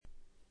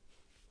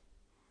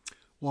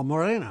Well,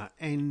 Morena,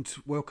 and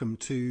welcome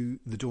to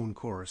the Dawn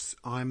Chorus.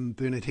 I'm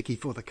Bernard Hickey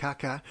for the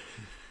Kaka.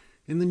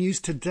 In the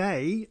news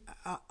today,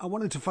 I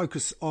wanted to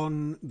focus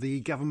on the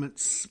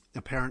government's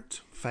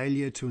apparent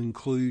failure to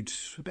include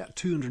about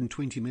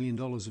 $220 million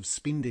of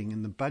spending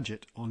in the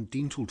budget on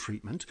dental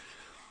treatment.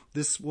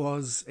 This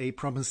was a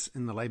promise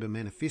in the Labour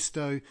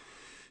manifesto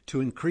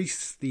to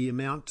increase the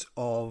amount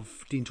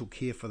of dental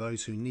care for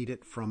those who need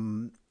it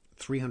from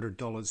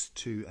 $300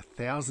 to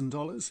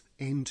 $1,000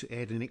 and to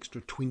add an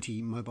extra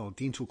 20 mobile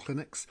dental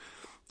clinics,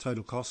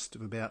 total cost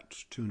of about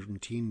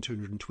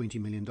 $220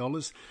 million.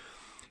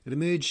 It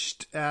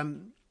emerged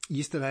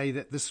yesterday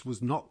that this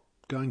was not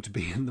going to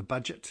be in the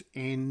budget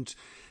and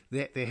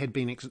that there had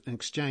been an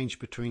exchange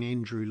between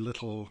Andrew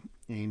Little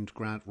and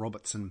Grant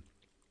Robertson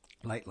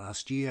late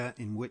last year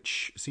in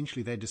which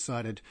essentially they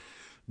decided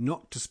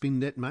not to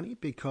spend that money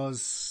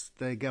because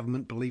the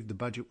government believed the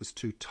budget was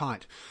too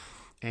tight.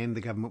 And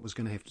the government was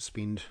going to have to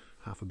spend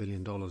 $500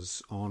 million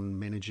on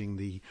managing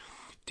the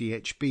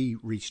DHB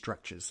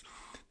restructures.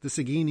 This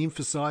again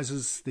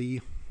emphasises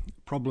the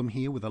problem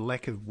here with a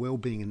lack of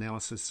wellbeing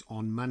analysis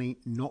on money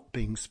not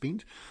being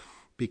spent,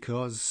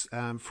 because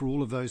for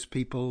all of those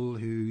people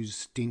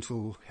whose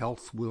dental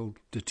health will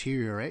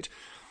deteriorate,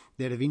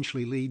 that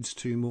eventually leads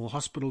to more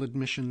hospital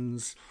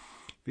admissions,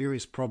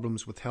 various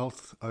problems with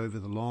health over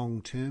the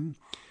long term,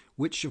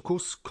 which of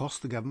course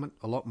cost the government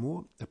a lot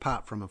more,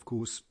 apart from, of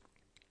course,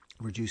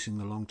 reducing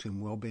the long-term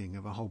well-being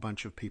of a whole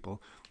bunch of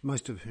people,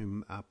 most of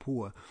whom are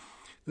poor.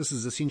 This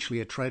is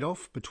essentially a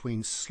trade-off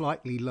between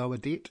slightly lower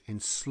debt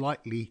and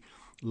slightly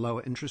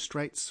lower interest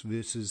rates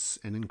versus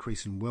an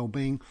increase in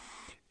well-being,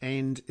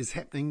 and is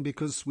happening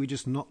because we're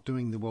just not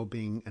doing the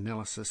well-being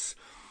analysis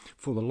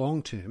for the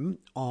long term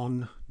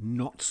on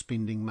not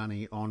spending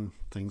money on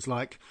things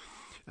like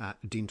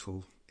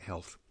dental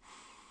health.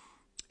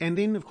 And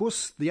then, of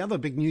course, the other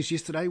big news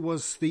yesterday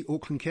was the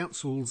Auckland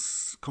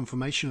Council's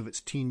confirmation of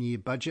its 10-year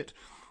budget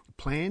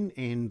plan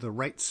and the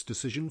rates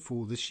decision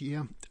for this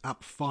year,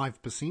 up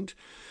 5%.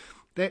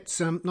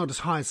 That's not as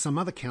high as some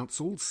other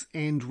councils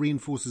and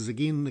reinforces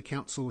again the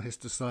council has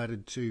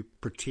decided to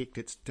protect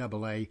its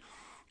AA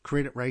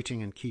credit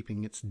rating and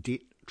keeping its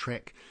debt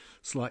track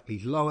slightly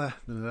lower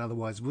than it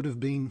otherwise would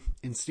have been,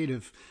 instead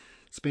of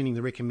spending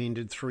the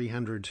recommended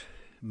 $300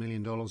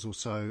 million or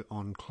so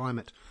on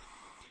climate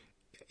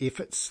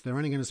efforts. They're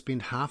only going to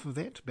spend half of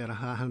that, about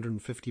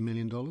 $150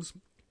 million.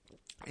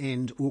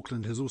 And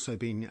Auckland has also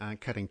been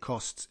cutting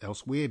costs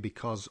elsewhere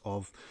because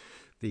of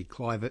the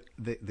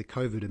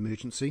COVID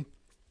emergency.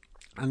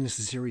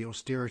 Unnecessary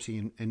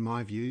austerity, in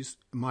my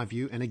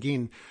view, and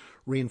again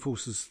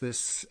reinforces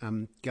this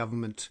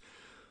government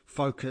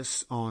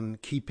focus on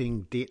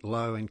keeping debt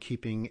low and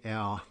keeping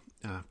our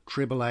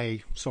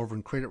AAA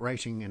sovereign credit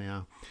rating and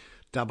our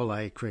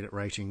AA credit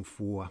rating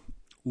for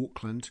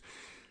Auckland.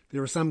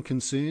 There are some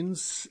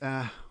concerns,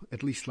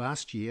 at least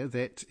last year,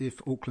 that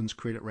if Auckland's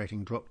credit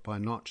rating dropped by a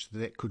notch,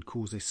 that could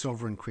cause a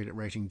sovereign credit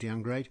rating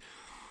downgrade.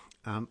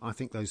 I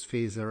think those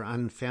fears are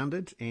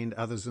unfounded, and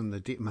others in the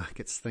debt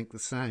markets think the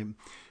same.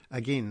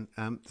 Again,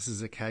 this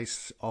is a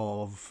case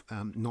of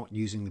not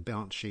using the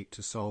balance sheet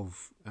to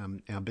solve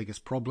our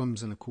biggest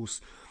problems. And of course,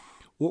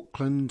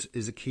 Auckland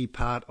is a key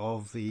part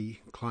of the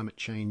climate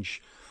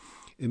change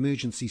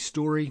emergency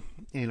story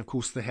and of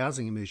course the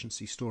housing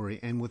emergency story,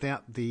 and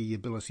without the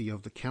ability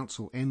of the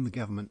council and the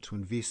government to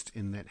invest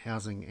in that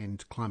housing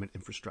and climate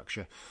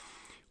infrastructure,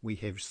 we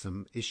have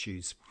some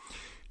issues.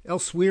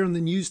 Elsewhere in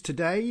the news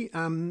today,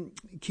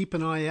 keep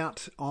an eye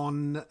out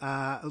on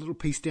a little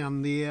piece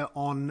down there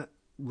on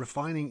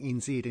Refining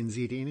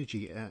NZ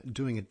Energy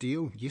doing a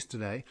deal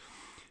yesterday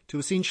to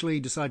essentially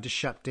decide to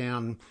shut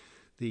down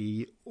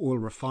the oil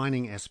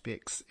refining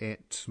aspects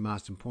at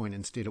Marsden Point.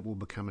 Instead, it will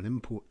become an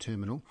import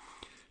terminal.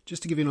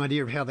 Just to give you an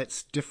idea of how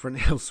that's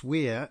different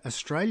elsewhere,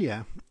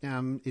 Australia,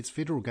 its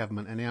federal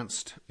government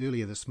announced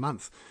earlier this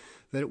month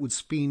that it would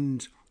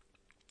spend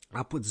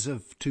upwards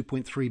of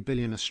 2.3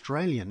 billion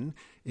Australian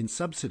in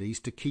subsidies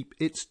to keep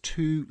its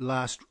two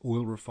last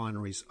oil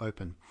refineries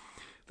open.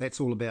 That's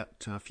all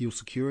about fuel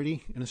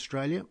security in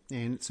Australia,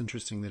 and it's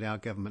interesting that our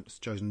government has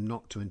chosen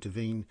not to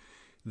intervene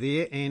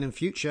there, and in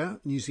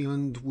future New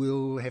Zealand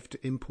will have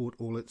to import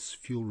all its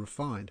fuel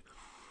refined.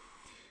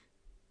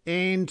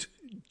 And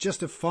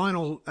just a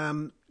final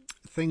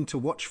thing to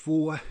watch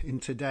for in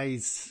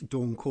today's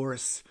Dawn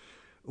Chorus: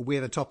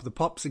 we're the top of the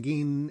pops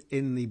again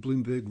in the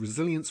Bloomberg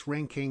Resilience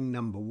Ranking,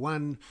 number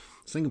 1.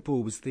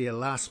 Singapore was there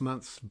last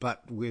month,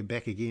 but we're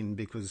back again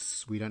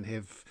because we don't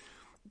have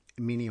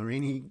many or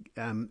any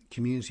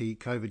community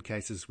COVID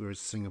cases, whereas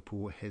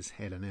Singapore has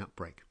had an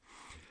outbreak.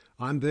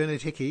 I'm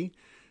Bernard Hickey.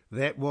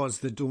 That was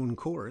the Dawn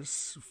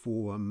Chorus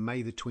for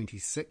May the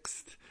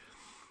 26th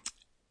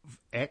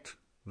at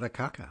the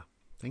Kaka.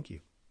 Thank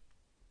you.